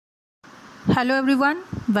Hello everyone,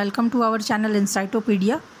 welcome to our channel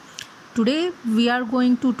Encyclopedia. Today we are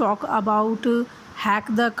going to talk about Hack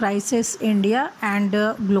the Crisis India and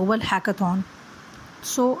Global Hackathon.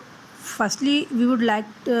 So, firstly, we would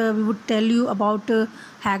tell you about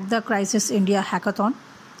Hack the Crisis India Hackathon.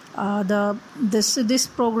 This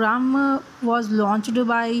program was launched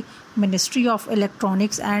by Ministry of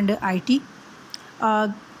Electronics and IT.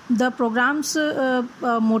 The program's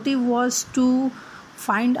motive was to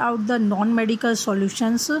find out the non-medical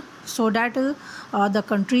solutions so that the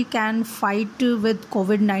country can fight with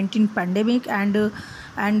COVID-19 pandemic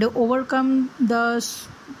and overcome this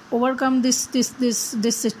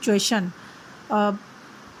situation. Uh,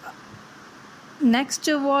 Next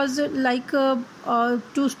was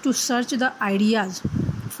to search the ideas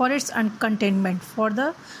for its containment for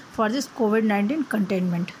this COVID-19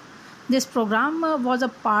 containment. This program was a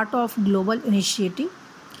part of global initiative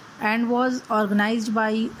and was organized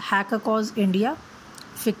by Hackathon India,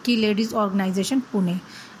 FICCI Ladies Organization Pune,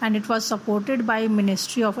 and it was supported by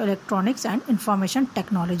Ministry of Electronics and Information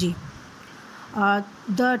Technology.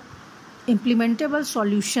 The implementable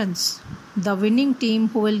solutions, the winning team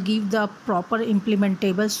who will give the proper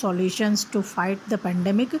implementable solutions to fight the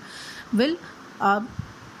pandemic will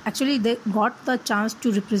actually they got the chance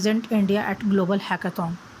to represent India at Global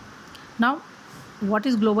Hackathon. Now, what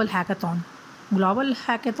is Global Hackathon? Global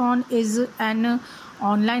Hackathon is an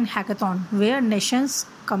online hackathon where nations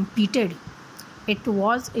competed. It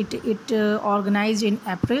organized in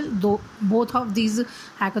April, though both of these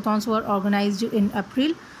hackathons were organized in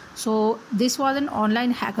April. So this was an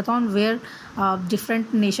online hackathon where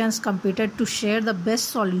different nations competed to share the best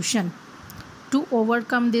solution to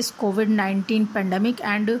overcome this COVID-19 pandemic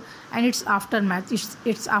and its aftermath,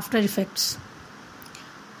 its after effects.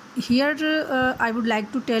 Here I would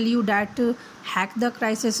like to tell you that Hack the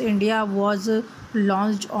Crisis India was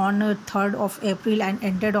launched on 3rd of April and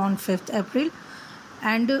ended on 5th April,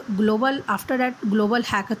 and after that Global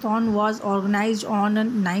Hackathon was organized on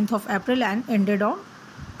 9th of April and ended on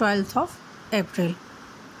 12th of April.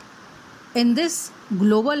 In this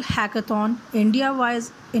Global Hackathon, India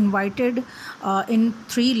was invited in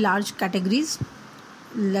 3 large categories.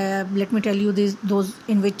 Let me tell you those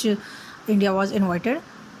in which India was invited.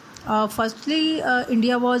 Firstly,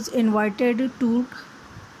 India was invited to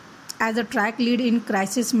as a track lead in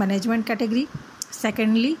crisis management category.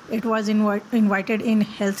 Secondly, it was invited in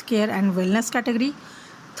healthcare and wellness category.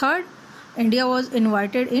 Third, India was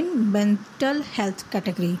invited in mental health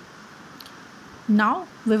category. Now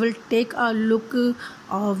we will take a look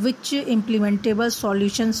which implementable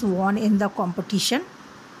solutions won in the competition.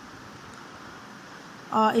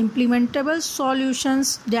 Implementable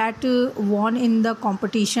solutions that won in the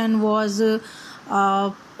competition was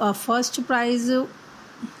first prize.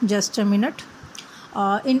 Just a minute.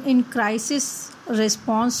 In crisis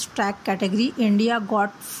response track category, India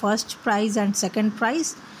got first prize and second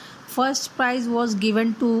prize. First prize was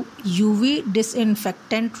given to UV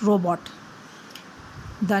disinfectant robot.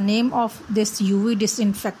 The name of this UV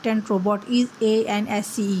disinfectant robot is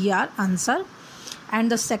ANSCER, answer.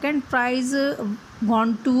 And the second prize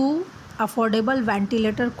gone to affordable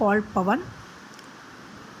ventilator called Pavan.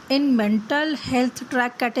 In mental health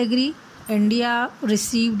track category, India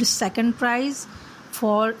received second prize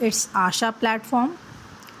for its Asha platform.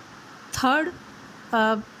 Third,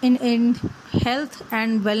 in health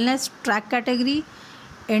and wellness track category,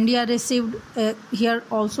 India received a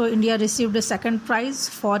second prize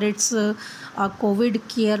for its COVID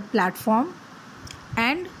care platform.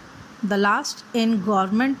 And the last, in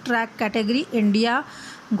government track category, India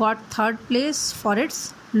got third place for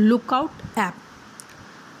its Lookout app.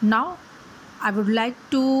 Now, I would like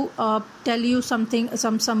to tell you some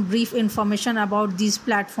brief information about these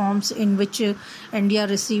platforms in which India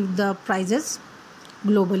received the prizes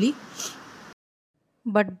globally.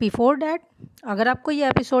 But before that, अगर आपको ये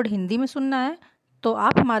episode Hindi में सुनना है तो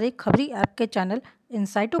आप हमारे खबरी ऐप के चैनल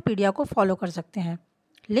इंसाइटोपीडिया को फॉलो कर सकते हैं.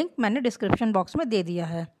 लिंक मैंने डिस्क्रिप्शन बॉक्स में दे दिया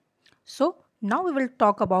है. So now we will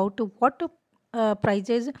talk about what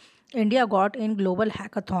prizes India got in Global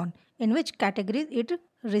Hackathon, in which categories it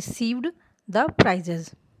received the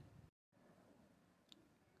prizes.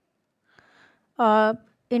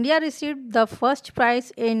 India received the first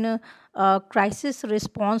prize in crisis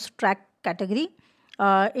response track category,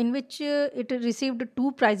 in which it received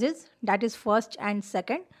 2 prizes, that is first and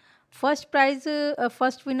second. First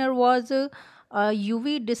winner was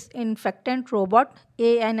UV disinfectant robot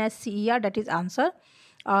ANSCER, that is answer.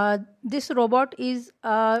 This robot is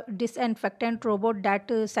a disinfectant robot that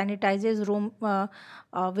sanitizes room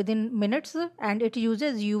within minutes, and it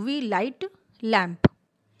uses UV light lamp.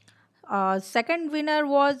 Second winner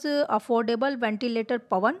was affordable ventilator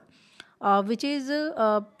Pavan, uh, which is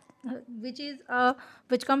uh, uh, which is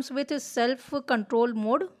which comes with a self control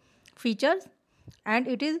mode features, and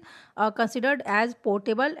it is considered as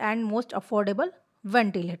portable and most affordable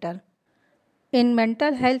ventilator. In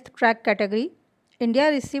mental health track category,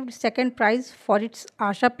 India received second prize for its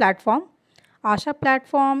Asha platform. Asha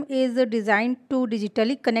platform is designed to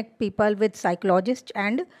digitally connect people with psychologists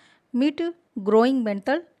and meet growing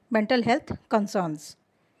mental health concerns.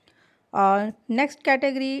 Next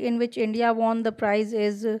category in which India won the prize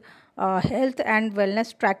is health and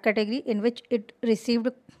wellness track category, in which it received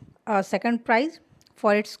a second prize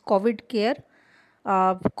for its COVID care.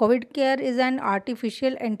 COVID care is an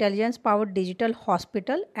artificial intelligence powered digital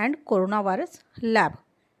hospital and coronavirus lab.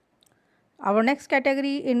 Our next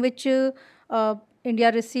category in which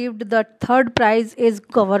India received the third prize is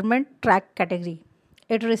government track category.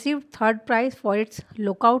 It received third prize for its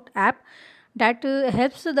Lookout app that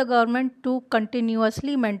helps the government to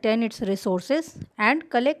continuously maintain its resources and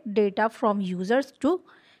collect data from users to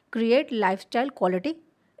create lifestyle quality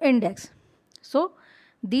index. So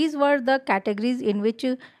these were the categories in which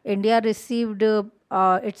India received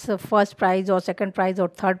its first prize or second prize or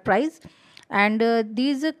third prize, and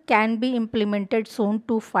these can be implemented soon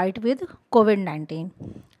to fight with COVID 19.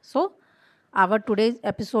 So, our today's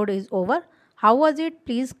episode is over. How was it?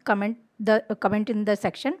 Please comment in the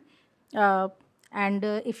section. Uh, and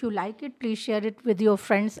if you like it, please share it with your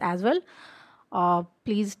friends as well.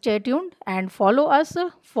 Please stay tuned and follow us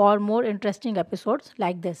for more interesting episodes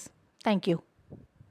like this. Thank you.